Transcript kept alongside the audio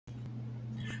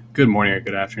Good morning or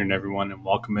good afternoon, everyone, and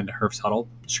welcome into Herf's Huddle,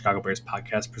 the Chicago Bears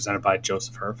podcast presented by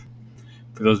Joseph Herf.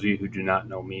 For those of you who do not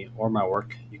know me or my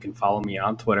work, you can follow me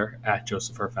on Twitter at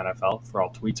JosephHerfNFL for all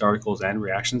tweets, articles, and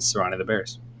reactions surrounding the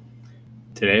Bears.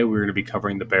 Today, we're going to be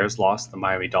covering the Bears' loss to the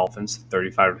Miami Dolphins,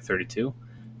 35-32,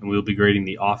 and we will be grading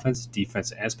the offense,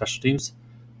 defense, and special teams.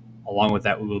 Along with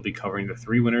that, we will be covering the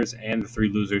 3 winners and the 3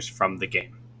 losers from the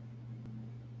game.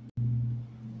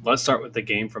 Let's start with the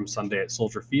game from Sunday at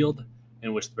Soldier Field,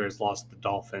 in which the Bears lost the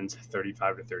Dolphins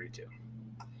 35-32.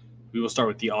 We will start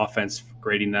with the offense,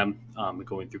 grading them,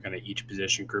 going through kind of each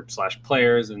position group /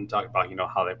 players, and talk about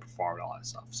how they performed and all that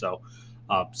stuff. So,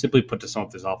 simply put, to sum up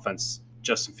this offense,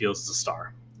 Justin Fields is a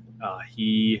star.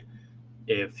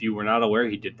 If you were not aware,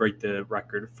 he did break the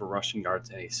record for rushing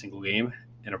yards in a single game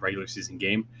in a regular season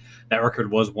game. That record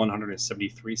was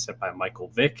 173, set by Michael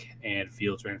Vick, and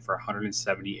Fields ran for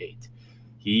 178.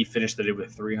 He finished the day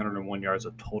with 301 yards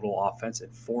of total offense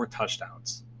and 4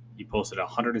 touchdowns. He posted a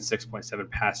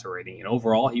 106.7 passer rating, and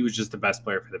overall, he was just the best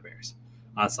player for the Bears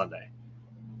on Sunday.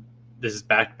 This is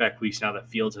back-to-back weeks now that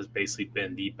Fields has basically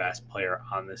been the best player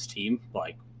on this team,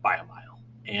 by a mile.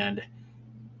 And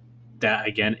that,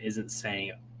 again, isn't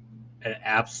saying an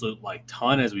absolute,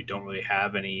 ton, as we don't really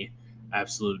have any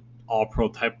absolute all-pro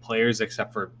type players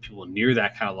except for people near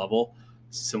that kind of level,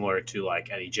 similar to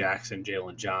Eddie Jackson,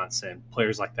 Jalen Johnson,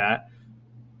 players like that.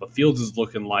 But Fields is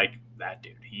looking like that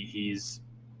dude. He's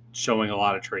showing a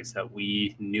lot of traits that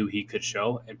we knew he could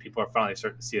show, and people are finally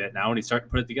starting to see that now, and he's starting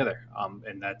to put it together.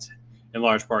 And that's in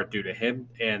large part due to him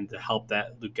and the help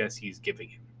that Luke Gesicki is giving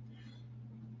him.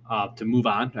 To move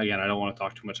on, again, I don't want to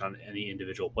talk too much on any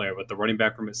individual player, but the running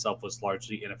back room itself was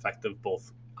largely ineffective,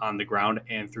 both on the ground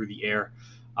and through the air.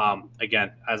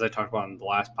 Again, as I talked about in the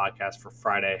last podcast for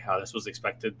Friday, this was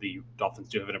expected. The Dolphins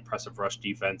do have an impressive rush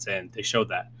defense, and they showed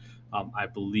that. I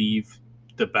believe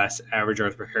the best average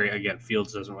yards per carry, again,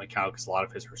 Fields doesn't really count because a lot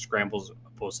of his were scrambles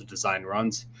opposed to design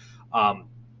runs.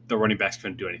 The running backs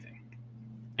couldn't do anything,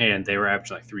 and they were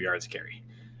averaging 3 yards a carry.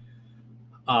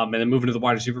 And then moving to the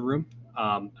wide receiver room,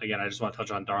 again, I just want to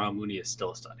touch on Darnell Mooney is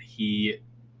still a stud. He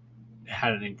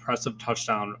had an impressive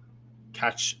touchdown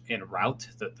catch and route.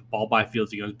 The ball by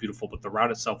Fields was beautiful, but the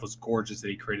route itself was gorgeous that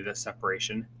he created that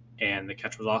separation, and the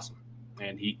catch was awesome.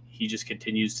 And he just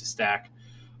continues to stack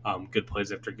good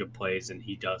plays after good plays, and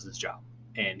he does his job.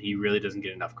 And he really doesn't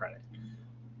get enough credit.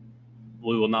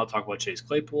 We will now talk about Chase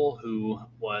Claypool, who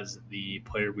was the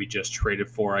player we just traded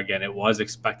for. Again, it was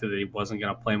expected that he wasn't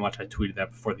going to play much. I tweeted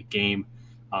that before the game,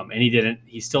 and he didn't.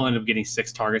 He still ended up getting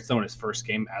 6 targets, though, in his first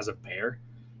game as a Bear,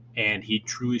 and he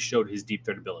truly showed his deep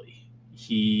threat ability.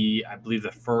 I believe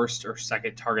the first or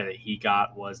second target that he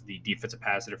got was the defensive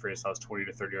pass interference that was 20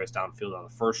 to 30 yards downfield on the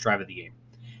first drive of the game.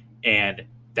 And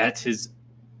that's his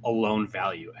alone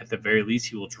value. At the very least,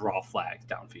 he will draw flags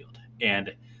downfield.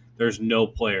 And there's no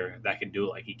player that can do it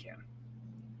like he can.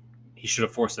 He should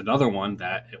have forced another one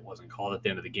that it wasn't called at the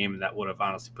end of the game, and that would have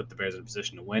honestly put the Bears in a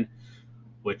position to win,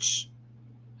 which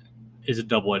is a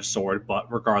double-edged sword.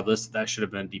 But regardless, that should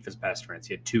have been defense pass interference.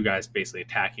 He had 2 guys basically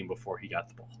attacking before he got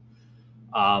the ball.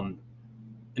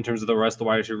 In terms of the rest of the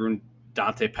wide receiver room,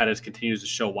 Dante Pettis continues to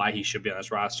show why he should be on this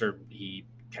roster. He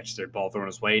catches their ball thrown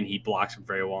his way, and he blocks him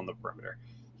very well on the perimeter.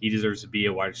 He deserves to be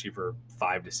a wide receiver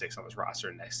 5 to 6 on this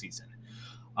roster next season.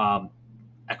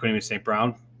 Equanimeous St.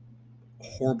 Brown,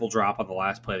 horrible drop on the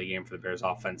last play of the game for the Bears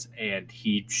offense, and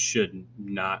he should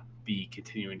not be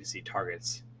continuing to see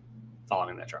targets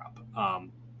following that drop.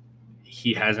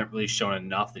 He hasn't really shown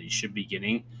enough that he should be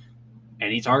getting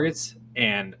any targets,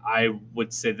 and I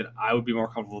would say that I would be more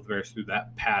comfortable with the Bears through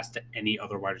that pass to any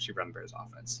other wide receiver on the Bears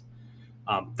offense.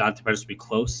 Dante Pettis would be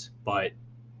close, but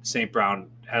St. Brown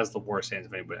has the worst hands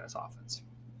of anybody in this offense.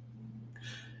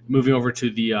 Moving over to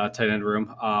the tight end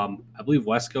room, I believe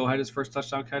Wesco had his first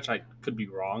touchdown catch. I could be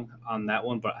wrong on that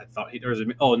one, but I thought it was a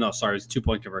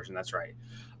 2-point conversion. That's right.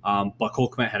 But Cole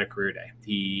Kmet had a career day.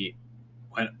 He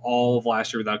went all of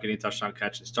last year without getting a touchdown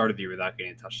catch and started the year without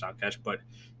getting a touchdown catch, but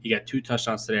he got 2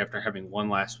 touchdowns today after having 1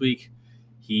 last week.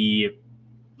 He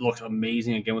looked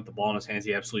amazing again with the ball in his hands.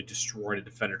 He absolutely destroyed a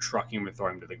defender, trucking him and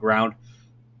throwing him to the ground.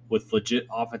 With legit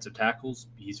offensive tackles,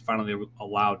 he's finally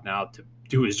allowed now to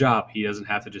do his job. He doesn't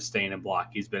have to just stay in and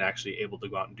block. He's been actually able to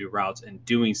go out and do routes, and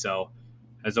doing so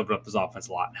has opened up his offense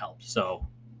a lot and helped. So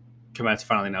Kmet's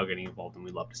finally now getting involved, and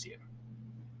we love to see it.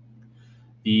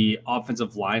 The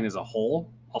offensive line as a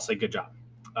whole, I'll say good job.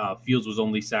 Fields was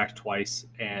only sacked twice,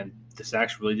 and the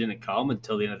sacks really didn't come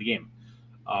until the end of the game.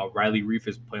 Riley Reif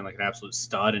is playing like an absolute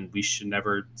stud, and we should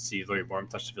never see Larry Borom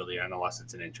touch the field again unless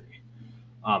it's an injury.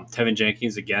 Tevin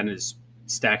Jenkins, again, is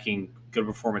stacking good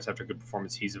performance after good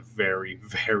performance. He's a very,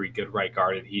 very good right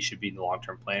guard, and he should be in the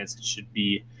long-term plans. It should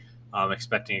be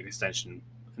expecting an extension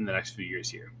in the next few years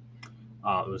here.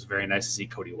 It was very nice to see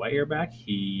Cody Whitehair back.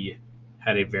 He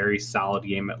had a very solid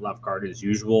game at left guard as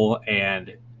usual,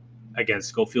 and again,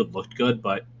 Schofield looked good,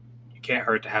 but you can't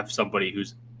hurt to have somebody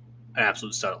who's an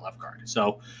absolute stud at left guard.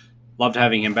 So loved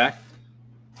having him back.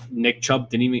 Bradley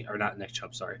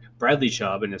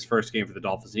Chubb in his first game for the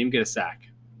Dolphins didn't even get a sack.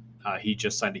 He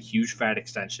just signed a huge fat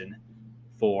extension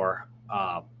for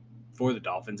the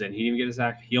Dolphins, and he didn't even get a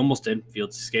sack. He almost did.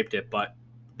 Fields escaped it, but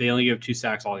they only gave 2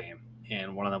 sacks all game,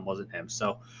 and one of them wasn't him.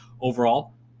 So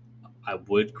overall, I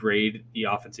would grade the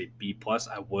offense a B+.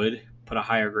 I would put a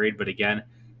higher grade, but again,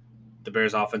 the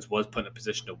Bears offense was put in a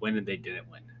position to win, and they didn't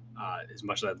win. As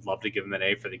much as I'd love to give them an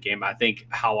A for the game, I think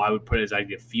how I would put it is I'd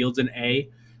give Fields an A,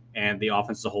 and the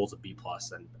offense as a whole is a B+,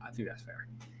 and I think that's fair.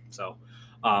 So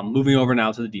moving over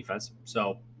now to the defense.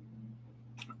 So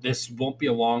this won't be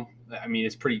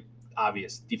it's pretty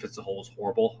obvious. Defense as a whole is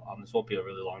horrible. This won't be a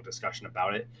really long discussion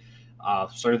about it.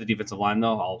 Starting with the defensive line,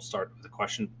 though, I'll start with the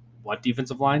question: what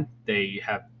defensive line? They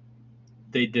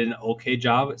did an okay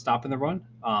job at stopping the run.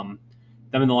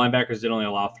 Them and the linebackers did only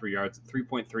allow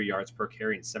 3.3 yards per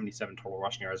carry and 77 total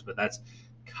rushing yards, but that's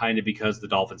kind of because the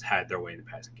Dolphins had their way in the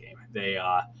passing game.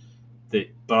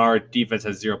 But our defense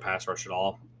has 0 pass rush at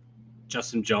all.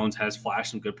 Justin Jones has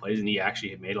flashed some good plays, and he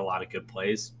actually made a lot of good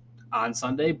plays on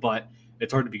Sunday, but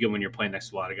it's hard to be good when you're playing next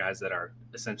to a lot of guys that are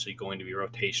essentially going to be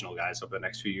rotational guys over the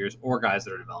next few years or guys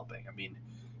that are developing. I mean,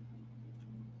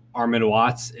 Armin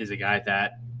Watts is a guy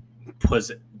that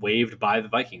was waived by the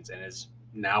Vikings and is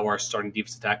now our starting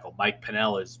defensive tackle. Mike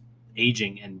Pennell is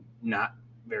aging and not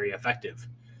very effective.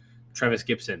 Travis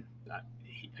Gibson,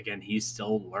 he's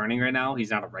still learning right now. He's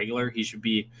not a regular. He should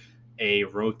be a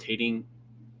rotating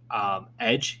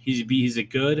edge. He's a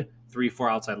good 3-4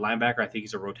 outside linebacker. I think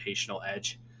he's a rotational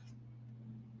edge.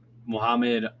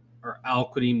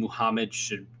 Al-Quadin Muhammad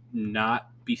should not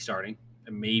be starting.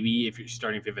 And maybe if you're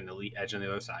starting, if you have an elite edge on the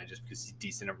other side, just because he's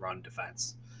decent at run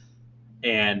defense.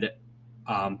 And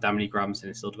Dominique Robinson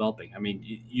is still developing. I mean,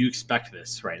 you expect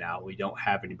this right now. We don't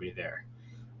have anybody there.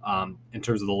 In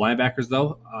terms of the linebackers,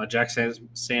 though, Jack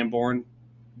Sanborn,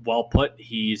 well put.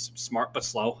 He's smart but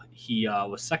slow. He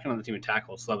was second on the team in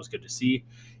tackles, so that was good to see.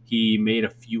 He made a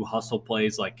few hustle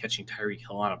plays, like catching Tyreek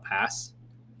Hill on a pass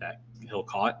that Hill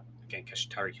caught. Again,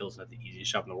 catching Tyreek Hill is not the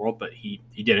easiest job in the world, but he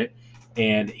did it,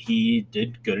 and he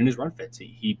did good in his run fits.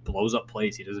 He blows up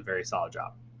plays. He does a very solid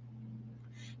job.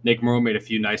 Nick Moreau made a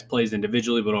few nice plays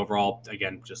individually, but overall,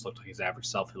 again, just looked like his average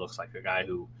self. He looks like a guy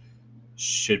who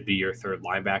should be your third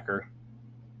linebacker.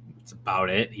 That's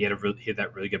about it. He had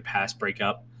that really good pass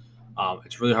breakup.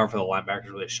 It's really hard for the linebackers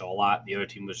to really show a lot. The other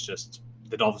team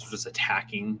the Dolphins were just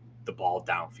attacking the ball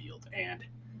downfield. And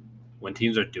when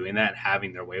teams are doing that and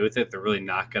having their way with it, they're really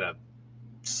not going to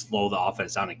slow the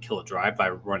offense down and kill a drive by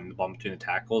running the ball between the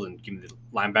tackles and giving the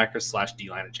linebackers /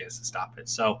 D-line a chance to stop it.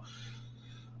 So,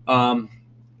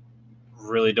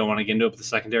 really don't want to get into it with the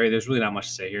secondary. There's really not much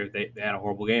to say here. They had a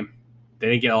horrible game. They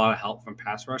didn't get a lot of help from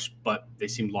pass rush, but they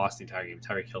seemed lost the entire game.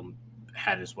 Tyreek Hill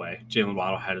had his way. Jalen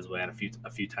Waddle had his way on a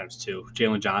few times too.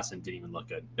 Jalen Johnson didn't even look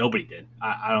good. Nobody did.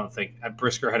 I don't think.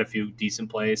 Brisker had a few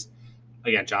decent plays.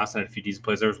 Again, Johnson had a few decent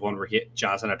plays. There was one where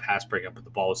Johnson had a pass breakup, but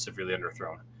the ball was severely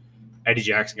underthrown. Eddie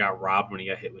Jackson got robbed when he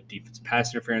got hit with defensive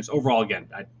pass interference. Overall, again,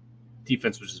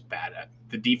 defense was just bad.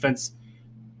 The defense,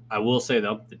 I will say,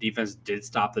 though, the defense did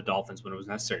stop the Dolphins when it was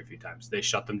necessary a few times. They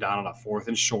shut them down on a 4th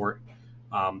and short,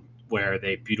 where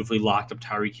they beautifully locked up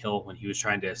Tyreek Hill when he was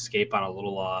trying to escape on a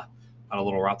little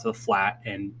route to the flat,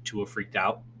 and Tua freaked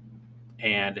out.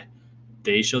 And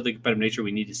they showed the competitive nature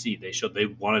we need to see. They showed they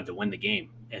wanted to win the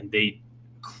game, and they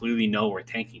clearly know we're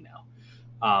tanking now.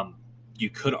 You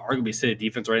could arguably say the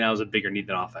defense right now is a bigger need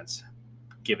than offense,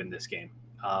 given this game.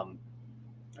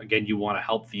 Again, you want to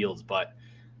help Fields, but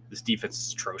this defense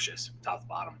is atrocious, top to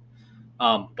bottom.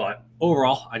 But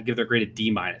overall, I'd give their grade a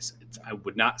D-. I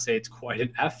would not say it's quite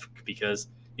an F because,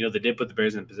 they did put the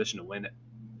Bears in a position to win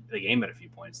the game at a few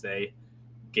points. They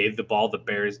gave the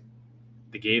Bears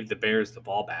the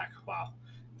ball back. Wow.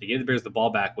 They gave the Bears the ball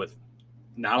back with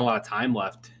not a lot of time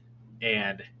left,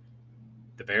 and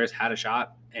the Bears had a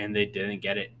shot, and they didn't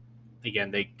get it. Again,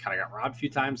 they kind of got robbed a few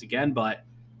times again, but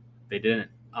they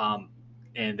didn't.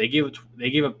 And they gave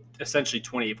up essentially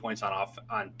 28 points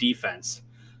on defense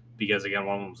because, again,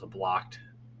 one of them was a blocked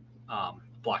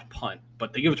punt.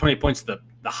 But they give up 28 points to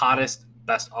the hottest,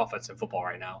 best offense in football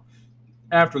right now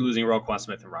after losing Roquan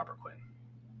Smith and Robert Quinn.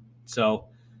 So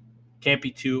can't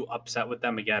be too upset with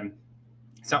them. Again,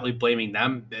 it's not really blaming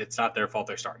them. It's not their fault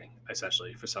they're starting,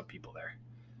 essentially, for some people there.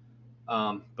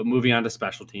 But moving on to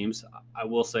special teams, I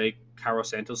will say Cairo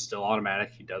Santos still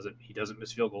automatic. He doesn't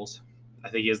miss field goals. I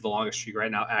think he has the longest streak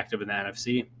right now active in the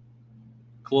NFC.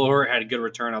 Khalil had a good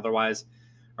return. Otherwise,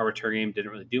 our return game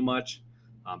didn't really do much.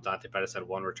 Dante Pettis had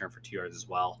one return for 2 yards as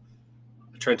well.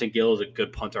 Trenton Gill is a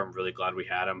good punter. I'm really glad we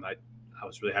had him. I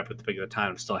was really happy with the pick at the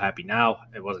time. I'm still happy now.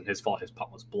 It wasn't his fault. His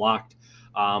punt was blocked.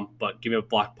 But give me a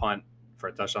block punt for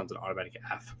a touchdown, an automatic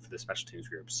F for the special teams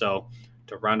group. So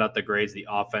to round out the grades, the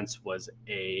offense was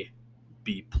a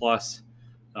B+,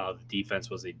 the defense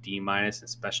was a D-, and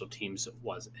special teams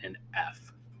was an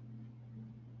F.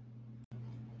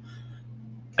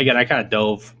 Again, I kind of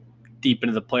dove deep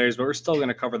into the players, but we're still going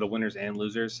to cover the winners and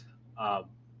losers.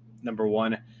 Number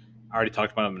one, I already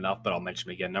talked about him enough, but I'll mention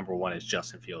him again. Number one is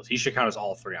Justin Fields. He should count as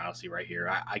all three, honestly, right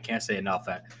here. I can't say enough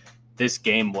that this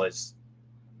game was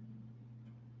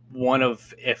one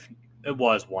of, if it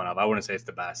was one of, I wouldn't say it's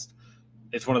the best.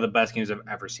 It's one of the best games I've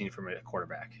ever seen from a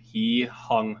quarterback. He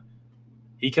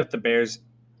kept the Bears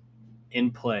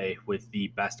in play with the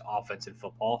best offense in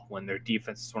football when their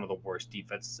defense is one of the worst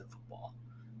defenses in football.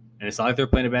 And it's not like they're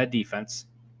playing a bad defense.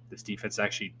 This defense is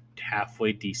actually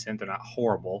halfway decent. They're not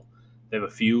horrible. They have a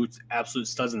few absolute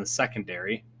studs in the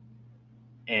secondary,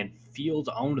 and Fields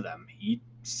owned them. He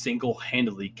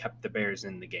single-handedly kept the Bears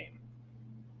in the game.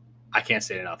 I can't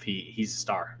say it enough. He's a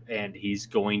star, and he's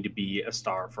going to be a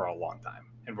star for a long time,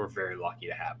 and we're very lucky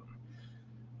to have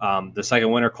him. The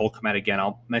second winner, Cole Kmet, again,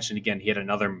 I'll mention again, he had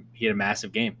a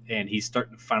massive game, and he's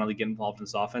starting to finally get involved in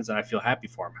this offense, and I feel happy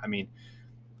for him. I mean,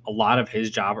 a lot of his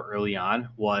job early on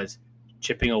was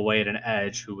chipping away at an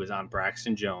edge who was on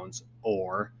Braxton Jones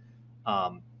or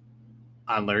on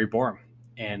Larry Borum.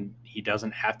 And he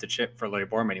doesn't have to chip for Larry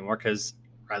Borum anymore because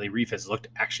Riley Reif has looked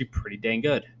actually pretty dang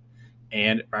good.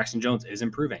 And Braxton Jones is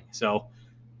improving. So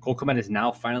Cole Kmet is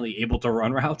now finally able to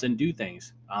run routes and do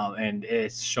things. And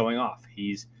it's showing off.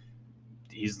 He's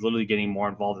literally getting more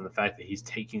involved in the fact that he's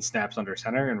taking snaps under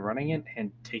center and running it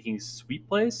and taking sweep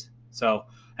plays. So,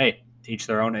 hey, to each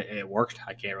their own. It worked.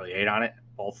 I can't really hate on it.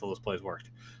 Both of those plays worked.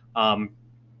 And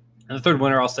the third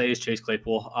winner I'll say is Chase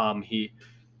Claypool.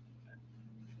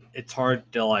 It's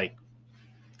hard to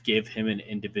give him an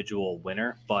individual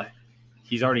winner, but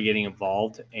he's already getting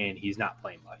involved and he's not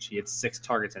playing much. He had 6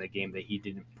 targets in a game that he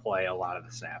didn't play a lot of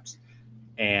the snaps,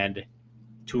 and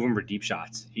 2 of them were deep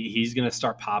shots. He's going to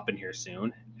start popping here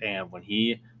soon, and when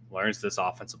he learns this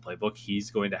offensive playbook,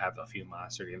 he's going to have a few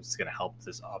monster games. It's going to help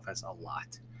this offense a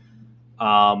lot.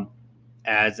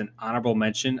 As an honorable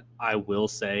mention, I will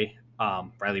say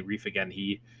Riley Reif again.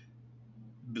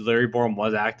 Larry Borum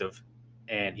was active,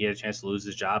 and he had a chance to lose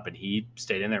his job, and he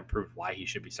stayed in there and proved why he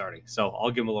should be starting. So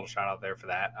I'll give him a little shout out there for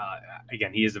that.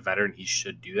 Again, he is a veteran; he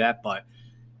should do that, but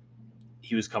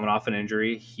he was coming off an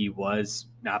injury. He was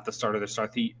not the starter to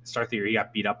start the year. He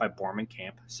got beat up by Borum in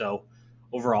camp. So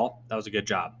overall, that was a good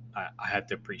job. I have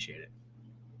to appreciate it.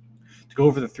 To go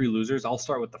over the 3 losers, I'll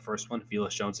start with the first one,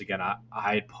 Velus Jones. Again,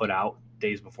 I had put out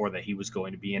days before that he was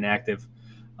going to be inactive,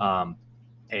 and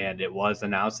it was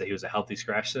announced that he was a healthy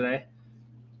scratch today,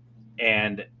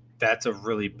 and that's a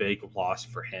really big loss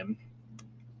for him.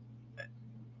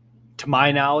 To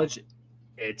my knowledge,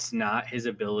 it's not his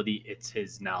ability, it's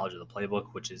his knowledge of the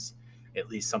playbook, which is at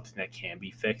least something that can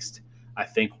be fixed. I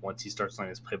think once he starts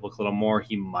learning his playbook a little more,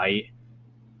 he might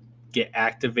get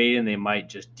activated, and they might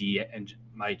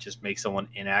just make someone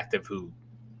inactive who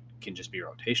can just be a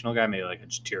rotational guy, maybe like a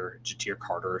Jatir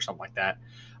Carter or something like that.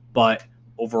 But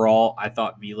overall, I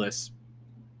thought Velus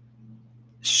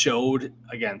showed,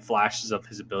 again, flashes of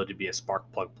his ability to be a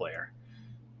spark plug player.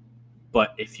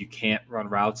 But if you can't run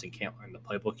routes and can't learn the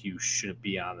playbook, you shouldn't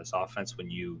be on this offense when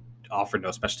you offer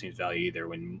no special teams value either.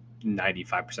 When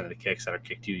 95% of the kicks that are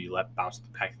kicked to you, you let bounce the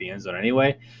back of the end zone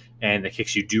anyway. And the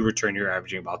kicks you do return, you're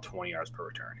averaging about 20 yards per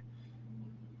return.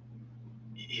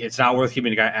 It's not worth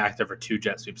keeping a guy active for 2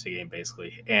 jet sweeps a game,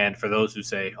 basically. And for those who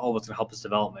say, oh, what's going to help his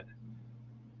development?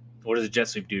 What does a jet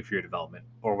sweep do for your development?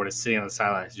 Or what does sitting on the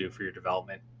sidelines do for your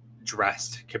development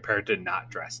dressed compared to not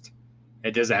dressed?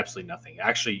 It does absolutely nothing.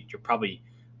 Actually, you're probably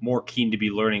more keen to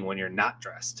be learning when you're not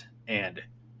dressed and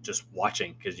just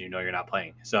watching because you know you're not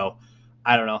playing. So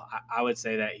I don't know. I would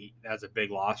say that that's a big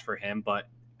loss for him, but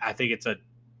I think it's a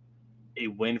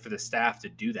win for the staff to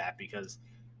do that because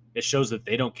it shows that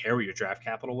they don't care what your draft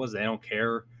capital was. They don't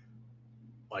care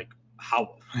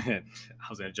how I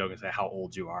was going to joke and say how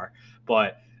old you are,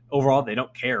 but overall, they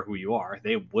don't care who you are.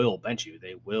 They will bench you.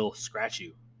 They will scratch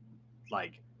you.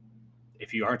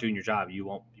 If you aren't doing your job, you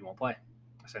won't play,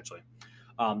 essentially.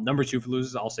 Number 2 for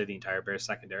losers, I'll say the entire Bears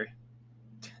secondary.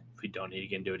 If we don't need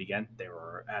to do it again, they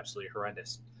were absolutely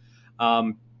horrendous.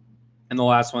 And the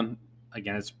last one,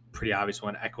 again, it's pretty obvious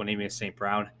one. Equanimeous St.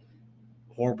 Brown,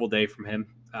 horrible day from him.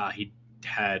 He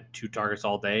had 2 targets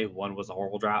all day. One was a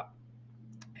horrible drop,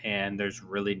 and there's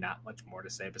really not much more to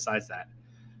say besides that.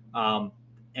 And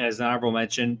as an honorable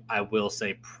mention, I will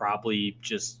say probably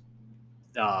just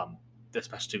the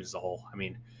special teams as a whole. I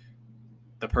mean,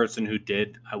 the person who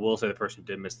did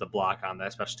miss the block on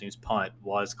that special teams punt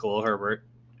was Khalil Herbert,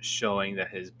 showing that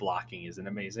his blocking isn't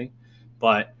amazing.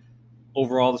 But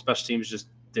overall, the special teams just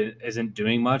isn't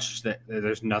doing much.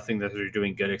 There's nothing that they're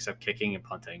doing good except kicking and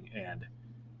punting, and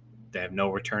they have no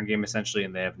return game essentially,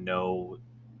 and they have no,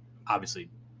 obviously,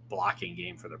 blocking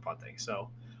game for their punting. So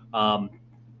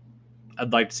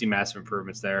I'd like to see massive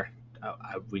improvements there.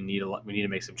 We need to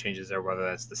make some changes there, whether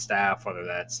that's the staff, whether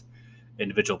that's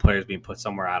individual players being put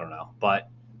somewhere. I don't know, but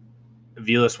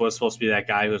Vilas was supposed to be that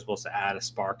guy who was supposed to add a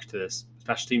spark to this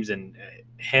special teams, and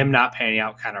him not panning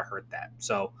out kind of hurt that.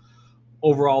 So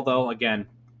overall, though, again,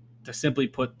 to simply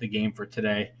put the game for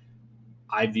today,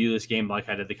 I view this game like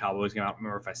I did the Cowboys game. I don't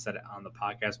remember if I said it on the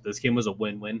podcast, but this game was a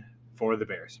win-win for the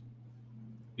Bears.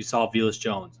 We saw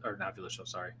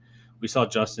we saw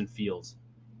Justin Fields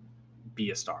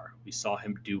be a star. We saw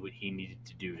him do what he needed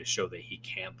to do to show that he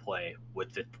can play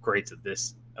with the greats of the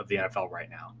NFL right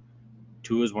now.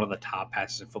 Tua is one of the top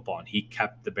passers in football, and he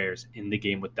kept the Bears in the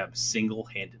game with them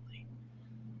single-handedly.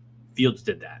 Fields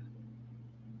did that.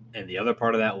 And the other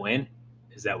part of that win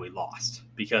is that we lost.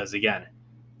 Because, again,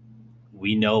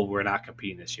 we know we're not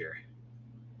competing this year.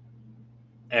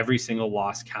 Every single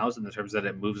loss counts in the terms that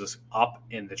it moves us up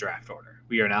in the draft order.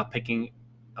 We are now picking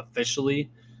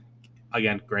officially.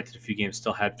 Again, granted, a few games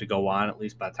still have to go on, at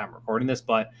least by the time we're recording this,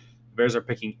 but the Bears are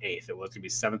picking 8th. It was going to be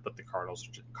 7th, but the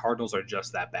Cardinals are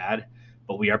just that bad.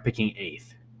 But we are picking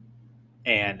 8th.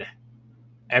 And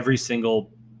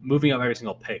moving up every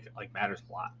single pick matters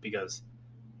a lot, because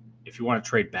if you want to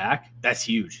trade back, that's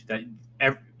huge.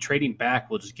 Trading back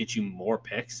will just get you more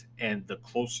picks, and the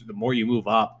more you move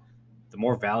up, the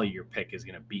more value your pick is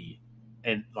going to be.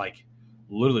 And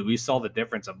literally, we saw the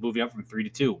difference of moving up from 3 to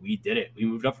 2. We did it. We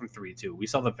moved up from 3 to 2. We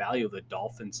saw the value of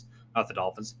not the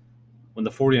Dolphins. When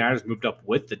the 49ers moved up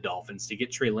with the Dolphins to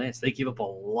get Trey Lance, they gave up a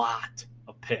lot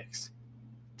of picks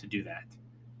to do that.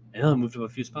 And they moved up a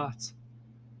few spots.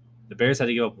 The Bears had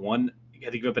to give up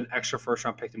an extra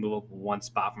first-round pick to move up one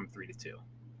spot from 3 to 2.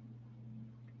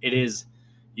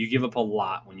 You give up a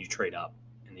lot when you trade up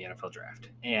in the NFL draft.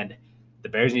 And the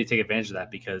Bears need to take advantage of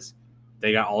that, because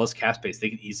they got all this cap space. They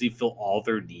can easily fill all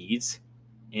their needs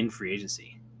in free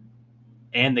agency.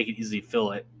 And they can easily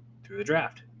fill it through the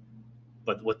draft.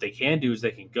 But what they can do is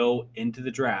they can go into the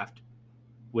draft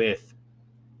with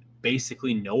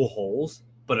basically no holes,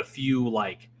 but a few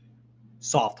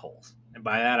soft holes. And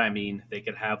by that I mean they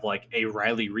could have a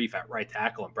Riley Reif at right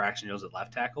tackle and Braxton Jones at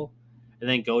left tackle, and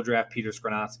then go draft Peter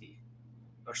Skoronski.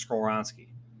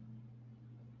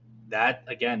 That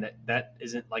again, that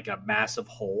isn't a massive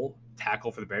hole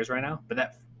tackle for the Bears right now, but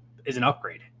that is an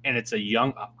upgrade, and it's a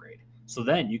young upgrade. So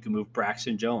then you can move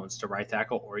Braxton Jones to right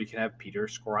tackle, or you can have Peter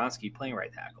Skoronski playing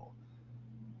right tackle.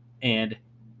 And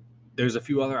there's a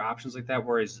few other options like that,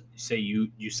 whereas say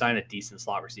you sign a decent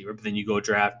slot receiver, but then you go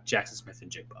draft Jackson Smith and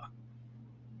Jigba.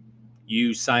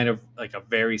 You sign a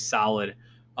very solid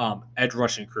edge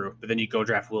rushing crew, but then you go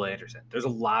draft Will Anderson. There's a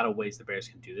lot of ways the Bears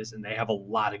can do this, and they have a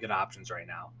lot of good options right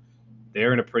now.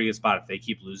 They're in a pretty good spot. If they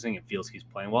keep losing and Fields keeps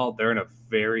playing well, they're in a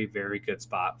very, very good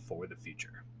spot for the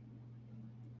future.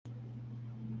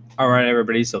 All right,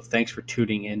 everybody. So thanks for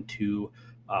tuning in to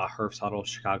Herf's Huddle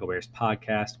Chicago Bears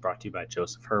podcast, brought to you by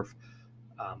Joseph Herf.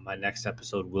 My next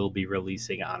episode will be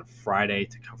releasing on Friday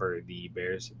to cover the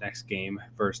Bears' next game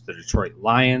versus the Detroit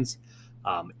Lions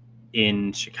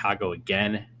in Chicago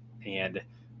again. And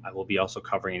I will be also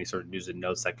covering any sort of news and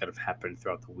notes that could have happened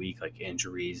throughout the week, like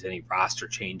injuries, any roster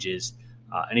changes,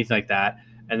 anything like that.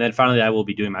 And then finally, I will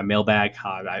be doing my mailbag.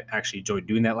 I actually enjoyed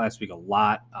doing that last week a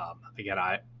lot. Again,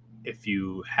 if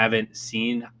you haven't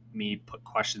seen me put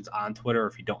questions on Twitter, or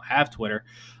if you don't have Twitter,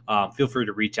 feel free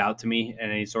to reach out to me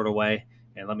in any sort of way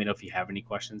and let me know if you have any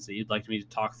questions that you'd like me to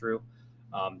talk through.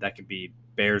 That could be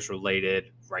Bears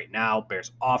related right now,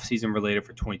 Bears offseason related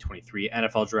for 2023,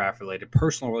 NFL draft related,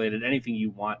 personal related, anything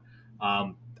you want.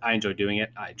 I enjoy doing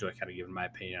it. I enjoy kind of giving my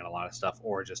opinion on a lot of stuff,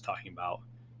 or just talking about,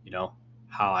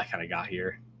 how I kind of got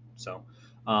here. So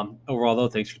overall, though,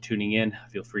 thanks for tuning in.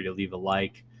 Feel free to leave a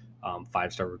like,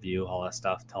 5-star review, all that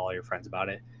stuff. Tell all your friends about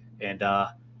it. And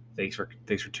thanks for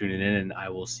tuning in, and I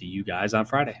will see you guys on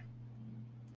Friday.